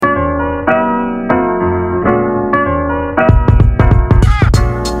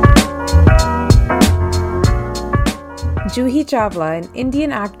Juhi Chawla, an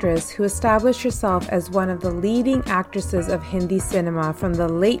Indian actress who established herself as one of the leading actresses of Hindi cinema from the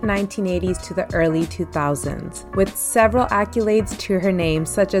late 1980s to the early 2000s, with several accolades to her name,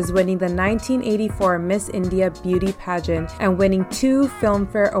 such as winning the 1984 Miss India Beauty Pageant and winning 2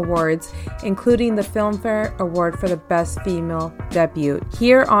 Filmfare Awards, including the Filmfare Award for the Best Female Debut,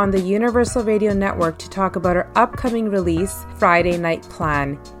 here on the Universal Radio Network to talk about her upcoming release, Friday Night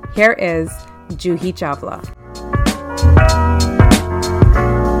Plan. Here is Juhi Chawla.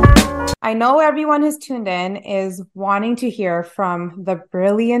 I know everyone who's tuned in is wanting to hear from the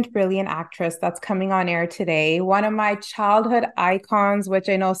brilliant actress that's coming on air today, one of my childhood icons, which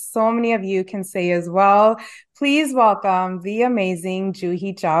I know so many of you can say as well. Please welcome the amazing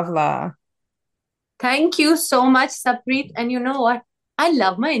Juhi Chawla. Thank you so much, Sapreet. And you know what? I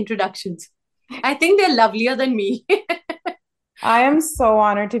love my introductions. I think they're lovelier than me. I am so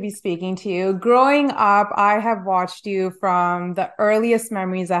honored to be speaking to you. Growing up, I have watched you from the earliest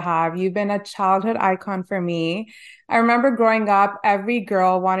memories I have. You've been a childhood icon for me. I remember growing up, every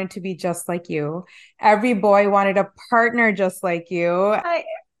girl wanted to be just like you. Every boy wanted a partner just like you.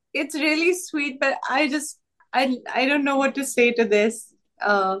 It's really sweet, but I don't know what to say to this.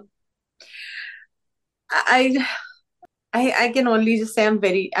 I can only just say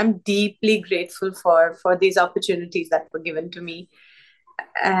I'm deeply grateful for these opportunities that were given to me.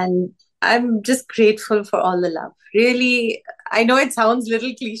 And I'm just grateful for all the love. Really, I know it sounds a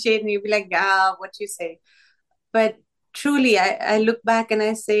little cliche and you'll be like, what you say. But truly, I look back and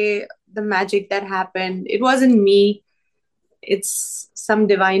I say the magic that happened, it wasn't me. It's some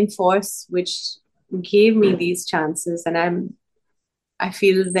divine force which gave me these chances. And I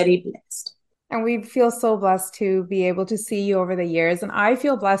feel very blessed. And we feel so blessed to be able to see you over the years. And I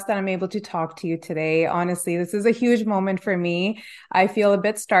feel blessed that I'm able to talk to you today. Honestly, this is a huge moment for me. I feel a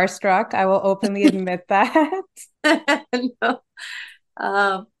bit starstruck. I will openly admit that. No,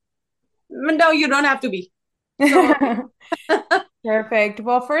 you don't have to be. So. Perfect.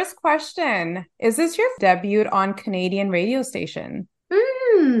 Well, first question. Is this your debut on Canadian radio station?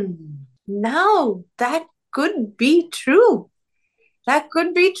 Now, that could be true. That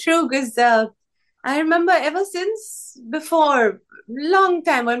could be true because I remember ever since before, long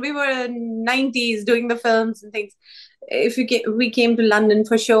time when we were in 90s doing the films and things, we came to London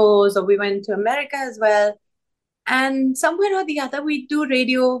for shows or we went to America as well. And somewhere or the other, we do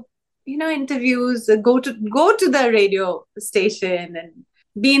radio, interviews, go to the radio station and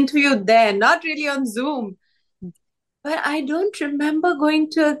be interviewed there, not really on Zoom. But I don't remember going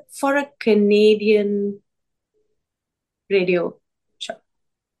for a Canadian radio show.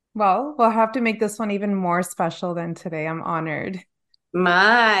 Well, we'll have to make this one even more special than today. I'm honored.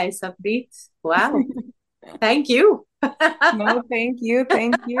 My Sapreet. Wow. Thank you. No, thank you.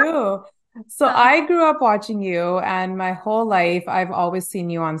 Thank you. So I grew up watching you, and my whole life, I've always seen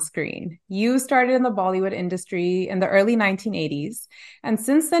you on screen. You started in the Bollywood industry in the early 1980s. And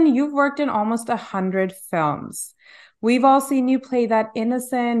since then, you've worked in almost 100 films. We've all seen you play that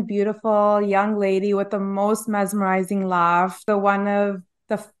innocent, beautiful young lady with the most mesmerizing laugh, one of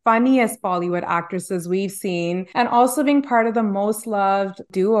the funniest Bollywood actresses we've seen, and also being part of the most loved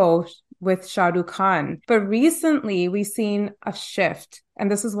duo with Shaheed Khan. But recently, we've seen a shift. And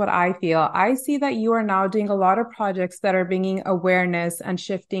this is what I feel. I see that you are now doing a lot of projects that are bringing awareness and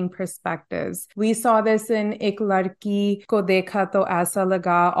shifting perspectives. We saw this in Ek Ladki Ko Dekha To Aisa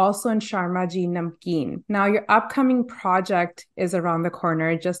Laga, also in Sharma Ji Namkeen. Now, your upcoming project is around the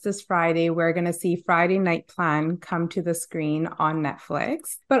corner. Just this Friday, we're going to see Friday Night Plan come to the screen on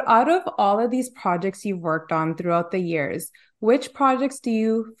Netflix. But out of all of these projects you've worked on throughout the years, which projects do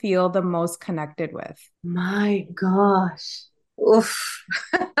you feel the most connected with? My gosh. Oof.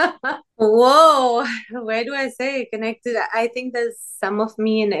 Whoa. Where do I say connected? I think there's some of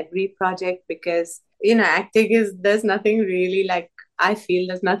me in every project because, acting there's nothing really like, I feel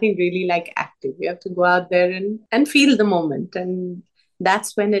there's nothing really like acting. You have to go out there and feel the moment. And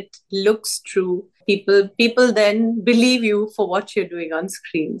that's when it looks true. People then believe you for what you're doing on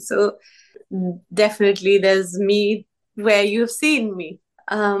screen. So definitely there's me where you've seen me.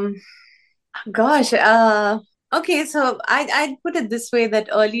 Okay, so I'd put it this way that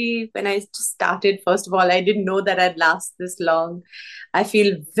early when I just started, first of all, I didn't know that I'd last this long. I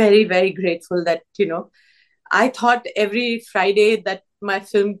feel very, very grateful that, I thought every Friday that my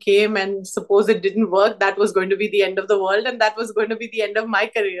film came and suppose it didn't work, that was going to be the end of the world and that was going to be the end of my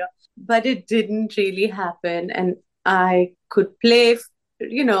career. But it didn't really happen. And I could play,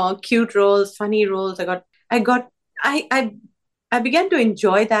 cute roles, funny roles. I began to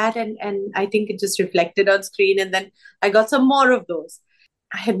enjoy that and I think it just reflected on screen and then I got some more of those.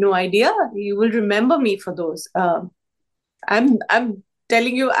 I had no idea you will remember me for those. I'm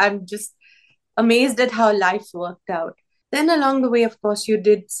telling you, I'm just amazed at how life worked out. Then along the way, of course, you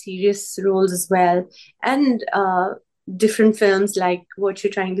did serious roles as well, and different films like what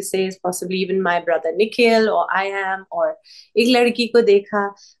you're trying to say is possibly even My Brother Nikhil or I Am or Ek Ladki Ko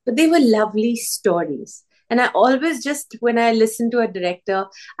Dekha, but they were lovely stories. And I always just when I listen to a director,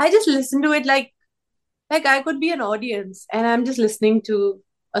 I just listen to it like I could be an audience and I'm just listening to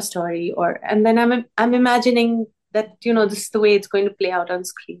a story or and then I'm imagining that this is the way it's going to play out on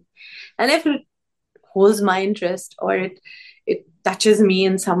screen. And if it holds my interest or it touches me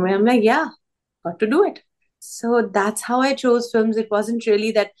in some way, I'm like, yeah, got to do it. So that's how I chose films. It wasn't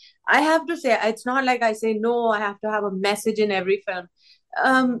really that I have to say, it's not like I say, no, I have to have a message in every film.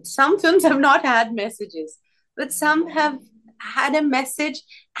 Some films have not had messages, but some have had a message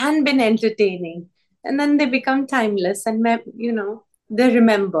and been entertaining. And then they become timeless and, they're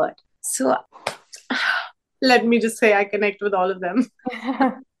remembered. So let me just say I connect with all of them.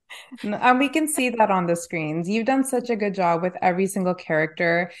 And we can see that on the screens. You've done such a good job with every single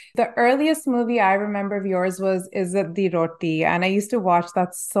character. The earliest movie I remember of yours was Is It the Roti? And I used to watch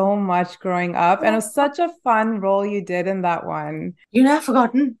that so much growing up. And it was such a fun role you did in that one. I've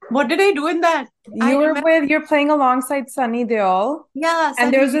forgotten. What did I do in that? I remember. You're playing alongside Sunny Deol. Yeah,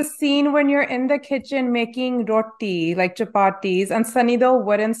 And there's Sunny. a scene when you're in the kitchen making roti, like chapatis, and Sunny Deol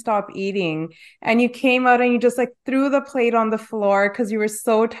wouldn't stop eating. And you came out and you just like threw the plate on the floor because you were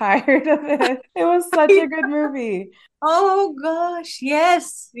so tired of it. It was such a good movie. Oh gosh,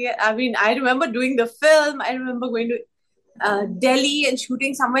 yes. Yeah, I mean, I remember doing the film. I remember going to Delhi and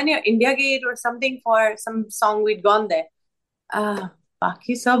shooting somewhere near India Gate or something for some song we'd gone there.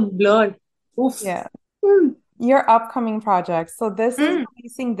 Baki sab blurred. Oof. Yeah. Hmm. Your upcoming project. So this is Hmm.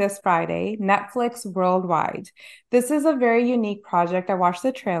 releasing this Friday, Netflix worldwide. This is a very unique project. I watched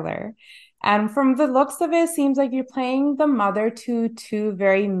the trailer, and from the looks of it, it seems like you're playing the mother to two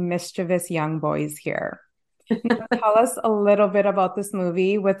very mischievous young boys here. Now, tell us a little bit about this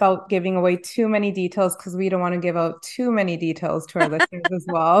movie without giving away too many details because we don't want to give out too many details to our listeners as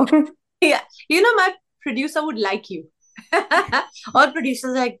well. Yeah, my producer would like you. All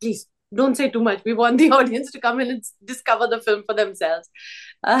producers are like, please don't say too much. We want the audience to come in and discover the film for themselves.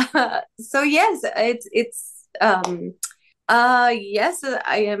 So yes, yes,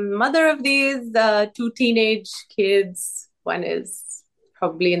 I am mother of these two teenage kids. One is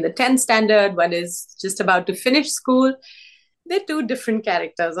probably in the 10th standard, one is just about to finish school. They're two different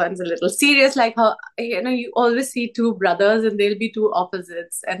characters. One's a little serious, like how you always see two brothers and they'll be two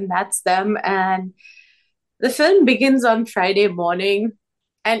opposites, and that's them. And the film begins on Friday morning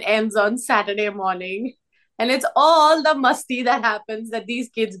and ends on Saturday morning. And it's all the musty that happens that these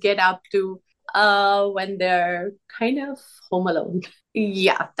kids get up to when they're kind of home alone.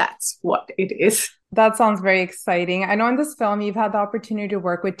 Yeah, that's what it is. That sounds very exciting. I know in this film you've had the opportunity to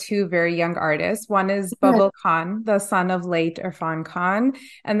work with two very young artists. One is Babil Khan, the son of late Irrfan Khan,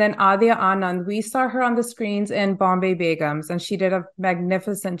 and then Adia Anand. We saw her on the screens in Bombay Begums, and she did a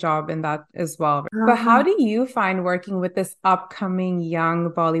magnificent job in that as well. But how do you find working with this upcoming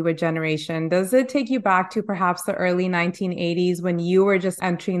young Bollywood generation? Does it take you back to perhaps the early 1980s when you were just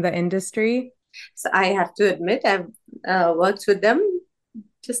entering the industry? So I have to admit, I've worked with them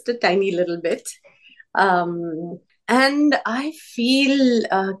just a tiny little bit. And I feel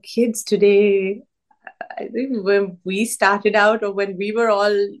kids today, I think when we started out or when we were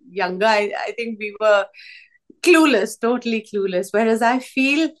all younger, I think we were clueless, totally clueless. Whereas I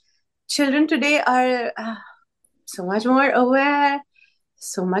feel children today are so much more aware,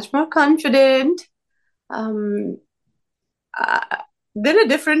 so much more confident. Um, uh, they're a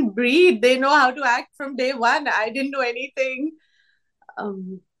different breed. They know how to act from day one. I didn't know anything.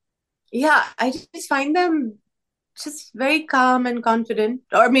 Um, yeah, I just find them just very calm and confident.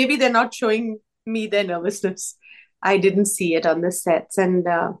 Or maybe they're not showing me their nervousness. I didn't see it on the sets. And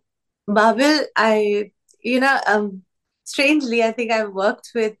Babil, strangely, I think I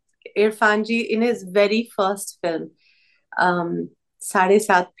worked with Irfan ji in his very first film, um, Sade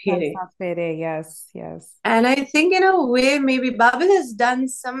Saat Yes, Phere. yes, yes. And I think in a way, maybe Babil has done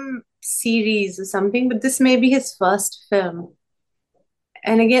some series or something, but this may be his first film.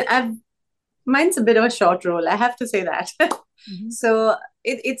 And again, mine's a bit of a short role. I have to say that. Mhm. So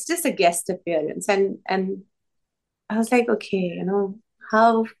it's just a guest appearance, and I was like, okay,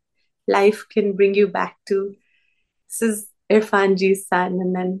 how life can bring you back to this is Irfan Ji's son,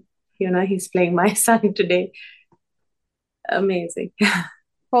 and then he's playing my son today. Amazing.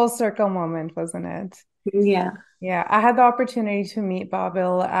 Full circle moment, wasn't it? Yeah. Yeah, I had the opportunity to meet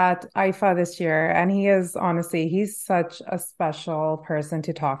Babil at IFA this year, and he is honestly, he's such a special person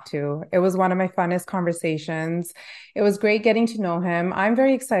to talk to. It was one of my funnest conversations. It was great getting to know him. I'm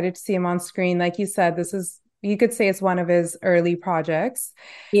very excited to see him on screen. Like you said, this is, you could say it's one of his early projects.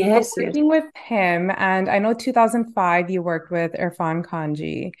 So Yes, yes. working with him, and I know 2005 you worked with Irfan Khan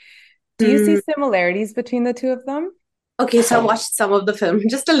ji. Do you see Hmm. similarities between the two of them? Okay, so I watched some of the film,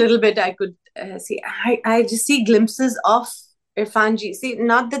 just a little bit. I could see. I just see glimpses of Irfan ji. See,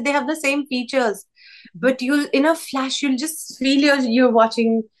 not that they have the same features, but you'll in a flash you'll just feel you're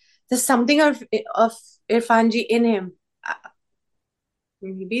watching. There's something of Irfan ji in him.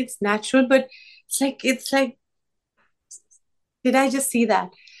 Maybe it's natural, but it's like did I just see that?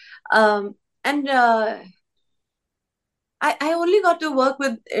 And I only got to work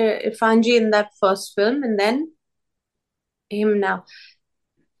with Irfan ji in that first film, and then him now.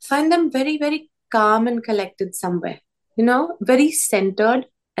 Find them very, very calm and collected somewhere. Very centered.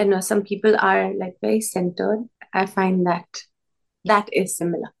 I know some people are like very centered. I find that is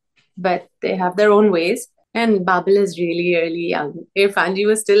similar, but they have their own ways. And Babil is really, really young. Irfanji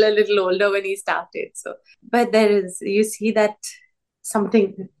was still a little older when he started. So, but you see that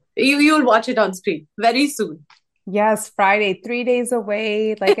something, you'll watch it on screen very soon. Yes, Friday, 3 days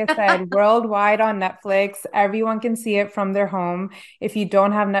away. Like I said, worldwide on Netflix. Everyone can see it from their home. If you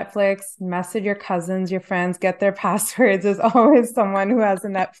don't have Netflix, message your cousins, your friends, get their passwords. There's always someone who has a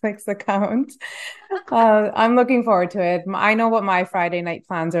Netflix account. I'm looking forward to it. I know what my Friday night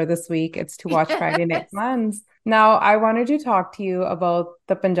plans are this week. It's to watch Friday Night Yes. Plans. Now, I wanted to talk to you about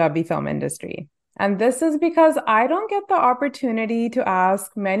the Punjabi film industry. And this is because I don't get the opportunity to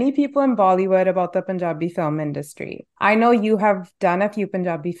ask many people in Bollywood about the Punjabi film industry. I know you have done a few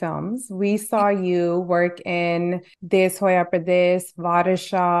Punjabi films. We saw you work in Des Hoya Pradesh,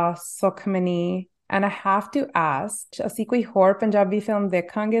 Varisha, Sukhmani. And I have to ask, ਅਸੀਂ ਕੋਈ ਹੋਰ Punjabi film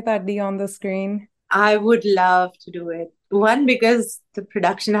ਦੇਖਾਂਗੇ ਤੁਹਾਡੀ on the screen? I would love to do it. One, because the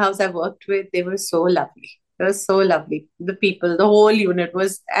production house I worked with, they were so lovely. It was so lovely. The people, the whole unit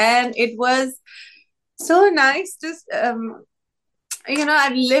was, and it was so nice.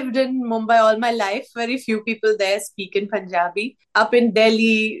 I've lived in Mumbai all my life. Very few people there speak in Punjabi. Up in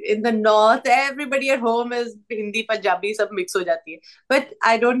Delhi, in the north, everybody at home is Hindi, Punjabi, sab mix ho jati hai. But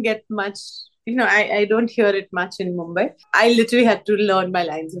I don't get much, I don't hear it much in Mumbai. I literally had to learn my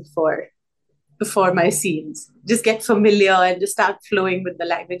lines before my scenes. Just get familiar and just start flowing with the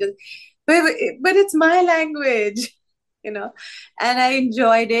languages. But it's my language, you know. And I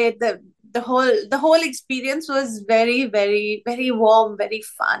enjoyed it. The whole experience was very, very, very warm, very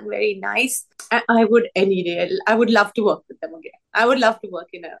fun, very nice. I would any day. I would love to work with them again. I would love to work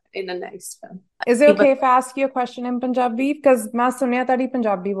in a nice film. Is it okay if I ask you a question in Punjabi? Because ਮੈਂ ਸੁਣਿਆ ਤੁਹਾਡੀ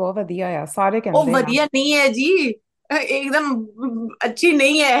ਪੰਜਾਬੀ ਬਹੁਤ ਵਧੀਆ ਆ ਸਾਰੇ ਉਹ ਕਹਿੰਦੇ ਆ ਵਧੀਆ ਨਹੀਂ ਹੈ ਜੀ एकदम अच्छी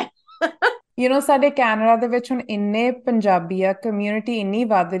नहीं है ਸਾਡੇ ਕੈਨੇਡਾ ਦੇ ਵਿੱਚ ਹੁਣ ਇੰਨੇ ਪੰਜਾਬੀ ਆ ਕਮਿਊਨਿਟੀ ਇੰਨੀ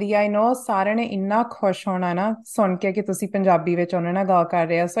ਵੱਧ ਰਹੀ ਆ ਆਈ ਨੋ ਸਾਰਿਆਂ ਨੇ ਇੰਨਾ ਖੁਸ਼ ਹੋਣਾ ਨਾ ਸੁਣ ਕੇ ਕਿ ਤੁਸੀਂ ਪੰਜਾਬੀ ਵਿੱਚ ਉਹਨਾਂ ਨਾਲ ਗੱਲ ਕਰ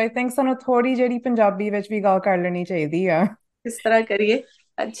ਰਹੇ ਹੋ ਸੋ ਆਈ ਥਿੰਕ ਸਾਨੂੰ ਥੋੜੀ ਜਿਹੜੀ ਪੰਜਾਬੀ ਵਿੱਚ ਵੀ ਗੱਲ ਕਰ ਲੈਣੀ ਚਾਹੀਦੀ ਆ इस तरह करिए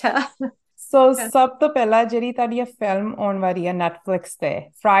अच्छा ਸੋ ਸਭ ਤੋਂ ਪਹਿਲਾਂ ਜਿਹੜੀ ਤੁਹਾਡੀ ਇਹ ਫਿਲਮ ਆਉਣ ਵਾਲੀ ਹੈ Netflix ਤੇ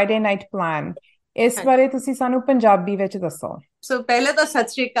ਫਰਾਈਡੇ ਨਾਈਟ ਪਲਾਨ ਇਸ ਬਾਰੇ ਤੁਸੀਂ ਸਾਨੂੰ ਪੰਜਾਬੀ ਵਿੱਚ ਦੱਸੋ सो पहले तो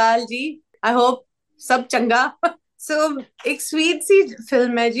सत श्री अकाल जी आई होप सब चंगा सो एक स्वीट सी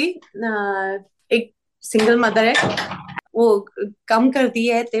फिल्म है जी एक सिंगल मदर है वो कम करती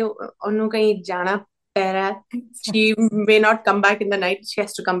है तो उन्होंने कहीं जाना पड़ रहा है she may not come back in the night she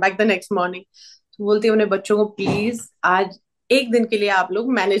has to come back the next morning तो बोलती है उन्हें बच्चों को प्लीज आज एक दिन के लिए आप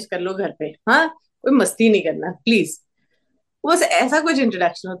लोग मैनेज कर लो घर पे हाँ कोई मस्ती नहीं करना प्लीज बस ऐसा कुछ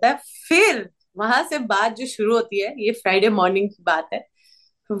इंट्रोडक्शन होता है फिर वहां से बात जो शुरू होती है ये फ्राइडे मॉर्निंग की बात है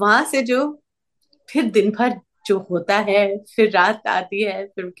वहां से जो फिर दिन भर जो होता है फिर रात आती है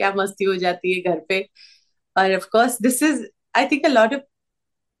फिर क्या मस्ती हो जाती है घर पे और of course this is I think a lot of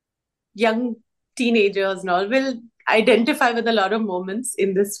young teenagers and all will identify with a lot of moments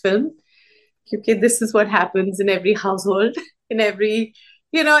in this film. Because this is what happens in every household, in every,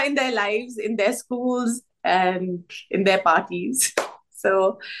 in their lives, in their schools, and in their parties.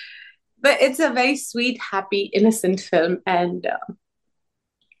 So, but it's a very sweet, happy, innocent film. And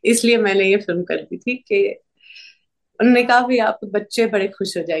इसलिए मैंने ये film कर दी थी कि उन्होंने कहा भी आप बच्चे बड़े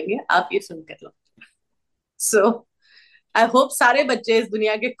खुश हो जाएंगे आप ये फिल्म कर लो सो आई होप सारे बच्चे इस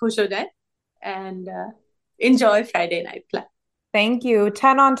दुनिया के खुश हो जाएं and enjoy Friday night plan. Thank you.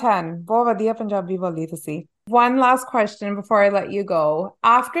 10 on 10. ਬਹੁਤ ਵਧੀਆ ਪੰਜਾਬੀ ਬੋਲੀ ਤੁਸੀਂ. One last question before I let you go.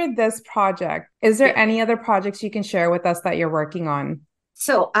 After this project, is there Yeah. any other projects you can share with us that you're working on?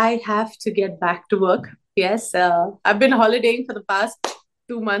 So I have to get back to work. Yes, I've been holidaying for the past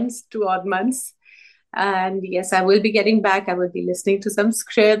 2 months, 2 odd months. And yes, I will be getting back. I will be listening to some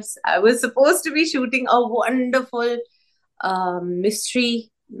scripts. I was supposed to be shooting a wonderful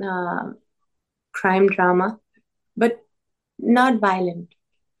mystery crime drama, but not violent,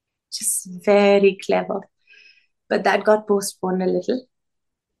 just very clever. But that got postponed a little.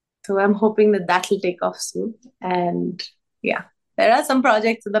 So I'm hoping that that'll take off soon. And yeah, there are some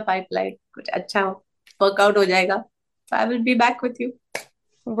projects in the pipeline. Kuch acha work out ho jayega. So I will be back with you.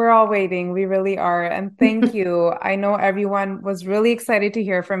 We're all waiting. We really are. And thank you. I know everyone was really excited to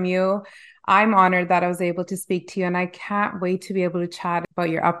hear from you. I'm honored that I was able to speak to you, and I can't wait to be able to chat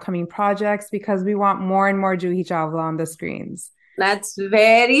about your upcoming projects because we want more and more Juhi Chawla on the screens. That's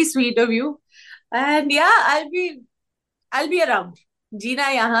very sweet of you. And yeah, I'll be around. जीना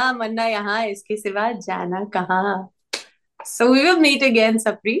यहाँ मरना यहाँ इसके सिवा जाना कहाँ. So we will meet again,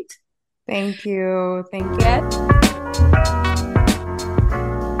 Sapreet. Thank you. Thank you. Yeah.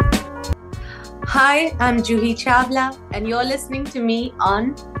 Hi, I'm Juhi Chawla, and you're listening to me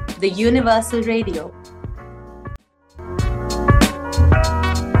on the Universal Radio.